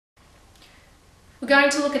We're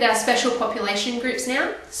going to look at our special population groups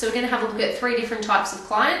now. So we're going to have a look at 3 different types of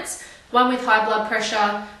clients. One with high blood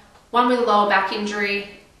pressure, one with a lower back injury,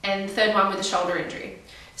 and the third one with a shoulder injury.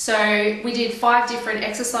 So we did 5 different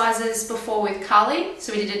exercises before with Carly.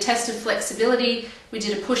 So we did a test of flexibility, we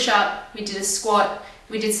did a push-up, we did a squat,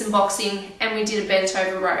 we did some boxing, and we did a bent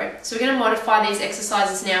over row. So we're going to modify these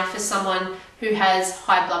exercises now for someone who has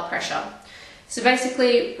high blood pressure. So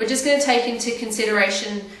basically, we're just going to take into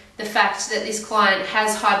consideration the fact that this client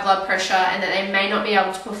has high blood pressure and that they may not be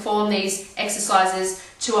able to perform these exercises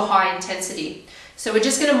to a high intensity. So we're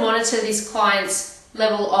just going to monitor this client's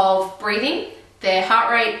level of breathing, their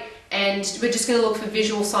heart rate, and we're just going to look for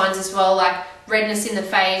visual signs as well, like redness in the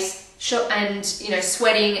face and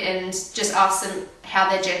sweating, and just ask them how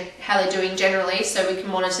they're doing generally, so we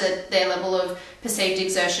can monitor their level of perceived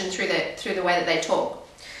exertion through the way that they talk.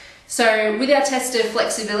 So with our test of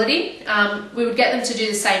flexibility, we would get them to do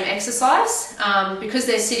the same exercise. Because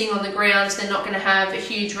they're sitting on the ground, they're not going to have a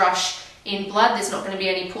huge rush in blood, there's not going to be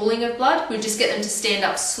any pooling of blood. We just get them to stand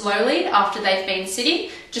up slowly after they've been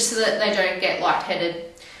sitting, just so that they don't get lightheaded.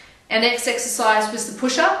 Our next exercise was the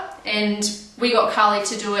push-up, and we got Carly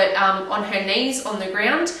to do it on her knees on the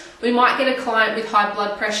ground. We might get a client with high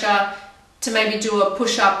blood pressure to maybe do a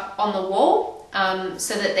push-up on the wall,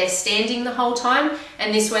 so that they're standing the whole time,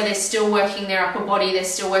 and this way they're still working their upper body, they're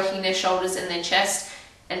still working their shoulders and their chest,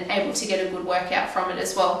 and able to get a good workout from it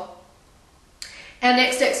as well. Our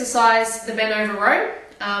next exercise, the bent over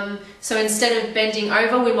row. So instead of bending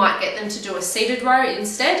over, we might get them to do a seated row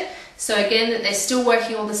instead. So again, that they're still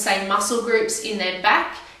working all the same muscle groups in their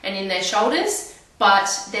back and in their shoulders, but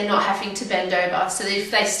they're not having to bend over. So that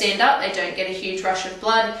if they stand up, they don't get a huge rush of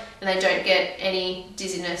blood and they don't get any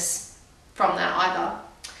dizziness from that either.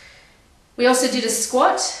 We also did a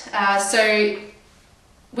squat. So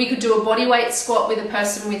we could do a body weight squat with a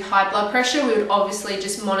person with high blood pressure. We would obviously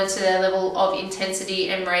just monitor their level of intensity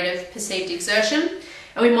and rate of perceived exertion,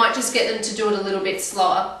 and we might just get them to do it a little bit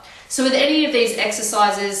slower. So with any of these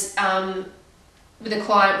exercises, with a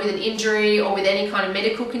client with an injury or with any kind of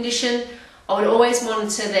medical condition, I would always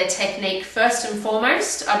monitor their technique first and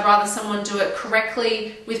foremost. I'd rather someone do it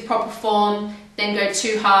correctly with proper form than go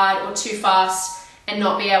too hard or too fast and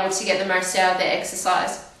not be able to get the most out of their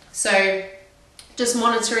exercise. So just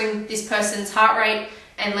monitoring this person's heart rate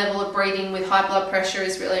and level of breathing with high blood pressure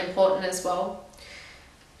is really important as well.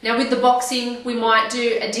 Now with the boxing, we might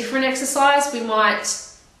do a different exercise. We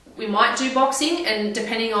might do boxing, and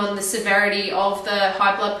depending on the severity of the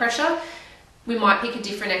high blood pressure, we might pick a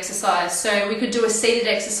different exercise. So we could do a seated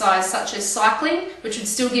exercise such as cycling, which would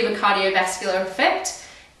still give a cardiovascular effect,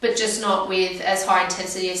 but just not with as high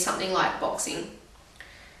intensity as something like boxing.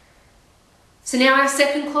 So now our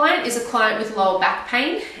second client is a client with lower back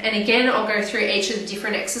pain, and again I'll go through each of the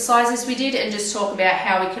different exercises we did and just talk about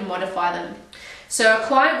how we can modify them. So a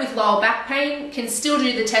client with lower back pain can still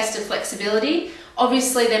do the test of flexibility.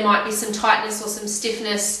 Obviously there might be some tightness or some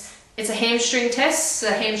stiffness. It's a hamstring test, so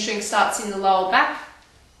the hamstring starts in the lower back.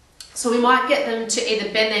 So we might get them to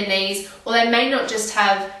either bend their knees, or they may not just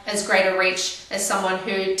have as great a reach as someone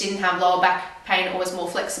who didn't have lower back pain or was more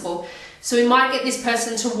flexible. So we might get this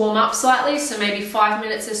person to warm up slightly, so maybe 5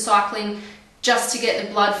 minutes of cycling just to get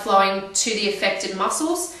the blood flowing to the affected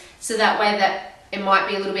muscles, so that way that it might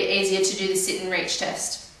be a little bit easier to do the sit and reach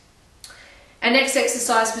test. Our next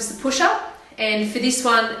exercise was the push-up, and for this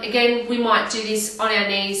one, again, we might do this on our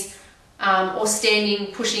knees or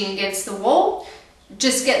standing, pushing against the wall.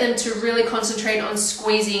 Just get them to really concentrate on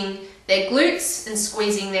squeezing their glutes and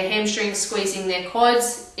squeezing their hamstrings, squeezing their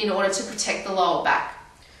quads in order to protect the lower back.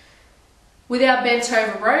 With our bent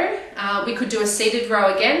over row, we could do a seated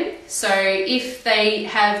row again. So if they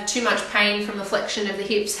have too much pain from the flexion of the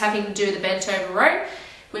hips having to do the bent over row,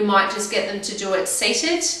 we might just get them to do it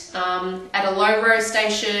seated at a low row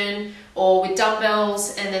station or with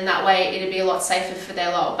dumbbells, and then that way it'd be a lot safer for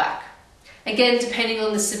their lower back. Again, depending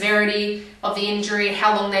on the severity of the injury,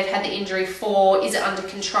 how long they've had the injury for, is it under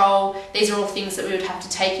control? These are all things that we would have to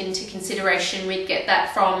take into consideration. We'd get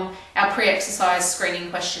that from our pre-exercise screening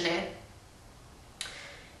questionnaire.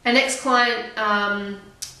 Our next client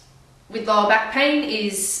with lower back pain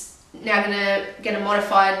is now going to get a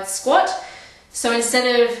modified squat. So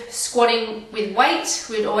instead of squatting with weight,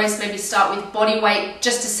 we'd always maybe start with body weight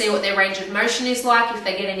just to see what their range of motion is like, if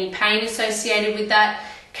they get any pain associated with that.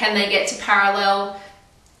 Can they get to parallel?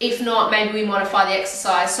 If not, maybe we modify the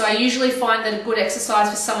exercise. So I usually find that a good exercise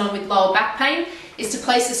for someone with lower back pain is to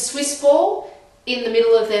place a Swiss ball in the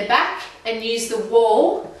middle of their back and use the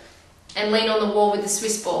wall and lean on the wall with the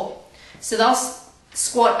Swiss ball. So they'll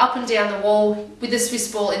squat up and down the wall with the Swiss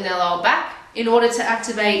ball in their lower back in order to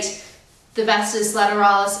activate the vastus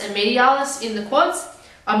lateralis and medialis in the quads,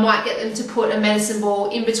 I might get them to put a medicine ball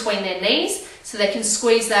in between their knees so they can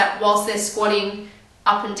squeeze that whilst they're squatting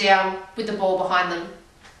up and down with the ball behind them.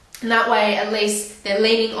 And that way at least they're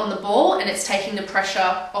leaning on the ball and it's taking the pressure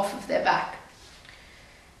off of their back.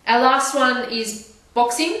 Our last one is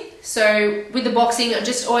boxing. So with the boxing, I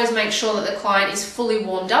just always make sure that the client is fully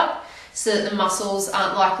warmed up so that the muscles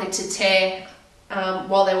aren't likely to tear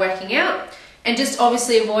while they're working out. And just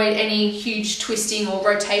obviously avoid any huge twisting or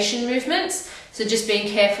rotation movements. So just being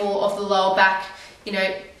careful of the lower back,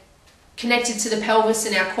 connected to the pelvis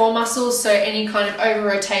and our core muscles. So any kind of over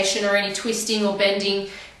rotation or any twisting or bending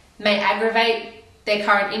may aggravate their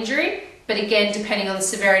current injury. But again, depending on the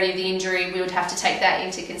severity of the injury, we would have to take that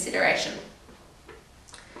into consideration.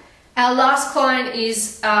 Our last client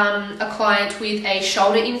is a client with a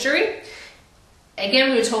shoulder injury.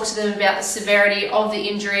 Again, we will talk to them about the severity of the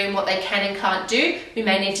injury and what they can and can't do. We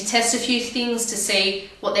may need to test a few things to see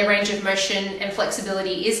what their range of motion and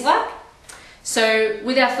flexibility is like. So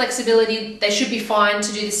with our flexibility, they should be fine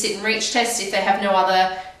to do the sit and reach test if they have no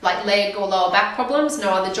other leg or lower back problems,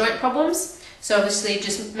 no other joint problems. So obviously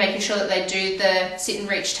just making sure that they do the sit and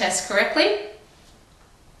reach test correctly.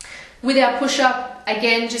 With our push-up,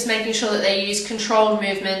 again, just making sure that they use controlled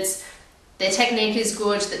movements, their technique is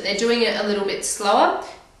good, that they're doing it a little bit slower,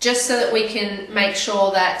 just so that we can make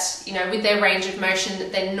sure that, with their range of motion,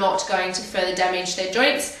 that they're not going to further damage their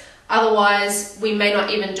joints. Otherwise, we may not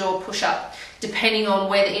even do a push-up, depending on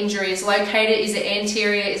where the injury is located. Is it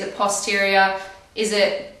anterior? Is it posterior? Is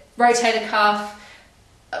it rotator cuff?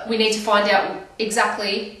 We need to find out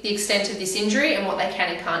exactly the extent of this injury and what they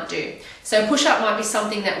can and can't do. So push-up might be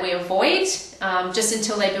something that we avoid just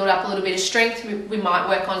until they build up a little bit of strength. We might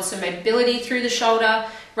work on some mobility through the shoulder,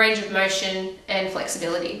 range of motion and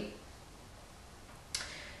flexibility.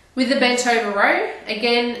 With the bent over row,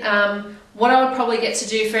 again, what I would probably get to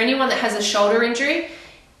do for anyone that has a shoulder injury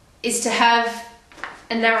is to have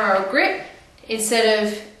a narrower grip. Instead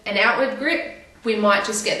of an outward grip, we might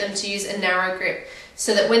just get them to use a narrow grip,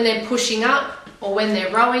 so that when they're pushing up or when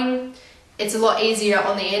they're rowing, it's a lot easier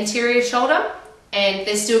on the anterior shoulder and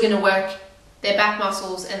they're still going to work their back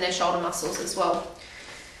muscles and their shoulder muscles as well.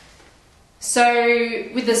 So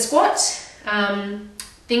with the squat,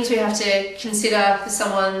 things we have to consider for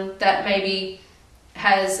someone that maybe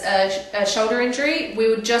has a shoulder injury, we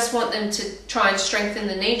would just want them to try and strengthen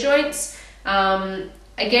the knee joints.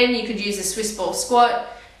 Again, you could use a Swiss ball squat,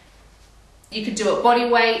 you could do it body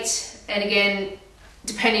weight, and again,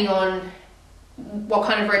 depending on what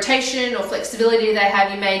kind of rotation or flexibility they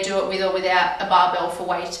have, you may do it with or without a barbell for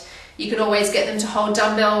weight. You could always get them to hold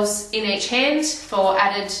dumbbells in each hand for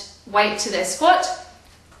added weight to their squat.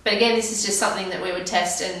 But again, this is just something that we would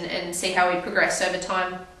test and see how we progress over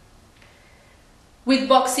time. With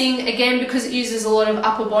boxing, again, because it uses a lot of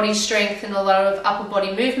upper body strength and a lot of upper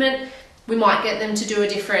body movement, we might get them to do a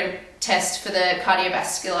different test for the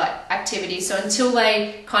cardiovascular activity. So until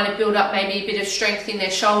they kind of build up maybe a bit of strength in their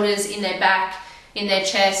shoulders, in their back, in their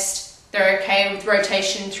chest, they're okay with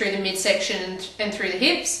rotation through the midsection and through the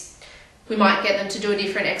hips, we might get them to do a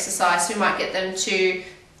different exercise. We might get them to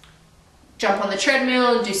jump on the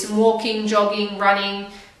treadmill and do some walking, jogging, running,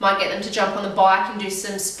 might get them to jump on the bike and do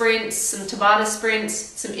some sprints, some Tabata sprints,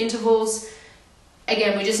 some intervals.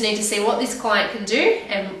 Again, we just need to see what this client can do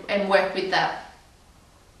and work with that.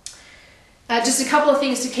 Just a couple of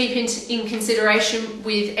things to keep in consideration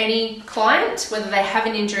with any client, whether they have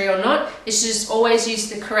an injury or not, is to just always use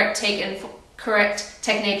the correct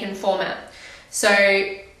technique and format. So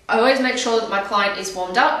I always make sure that my client is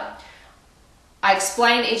warmed up. I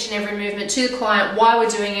explain each and every movement to the client, why we're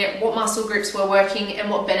doing it, what muscle groups we're working, and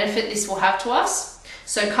what benefit this will have to us.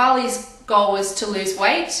 So Carly's goal was to lose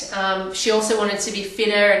weight. She also wanted to be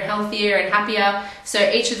fitter and healthier and happier. So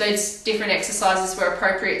each of those different exercises were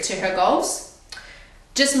appropriate to her goals.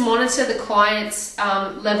 Just monitor the client's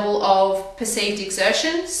level of perceived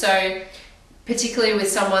exertion. So particularly with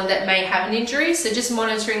someone that may have an injury. So just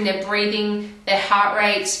monitoring their breathing, their heart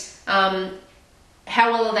rate,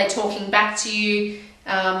 how well are they talking back to you,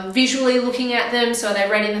 visually looking at them. So are they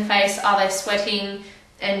red in the face? Are they sweating?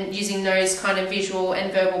 And using those kind of visual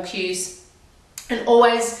and verbal cues. And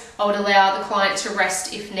always I would allow the client to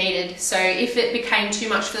rest if needed. So if it became too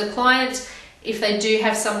much for the client, if they do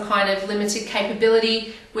have some kind of limited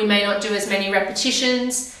capability, we may not do as many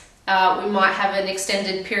repetitions. We might have an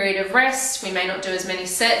extended period of rest. We may not do as many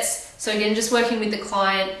sets. So again, just working with the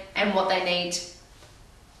client and what they need.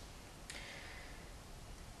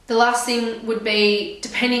 The last thing would be,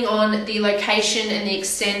 depending on the location and the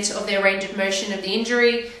extent of their range of motion of the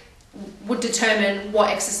injury, would determine what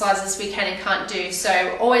exercises we can and can't do.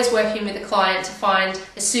 So always working with the client to find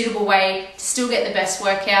a suitable way to still get the best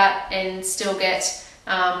workout and still get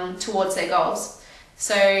towards their goals.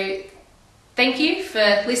 So thank you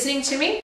for listening to me.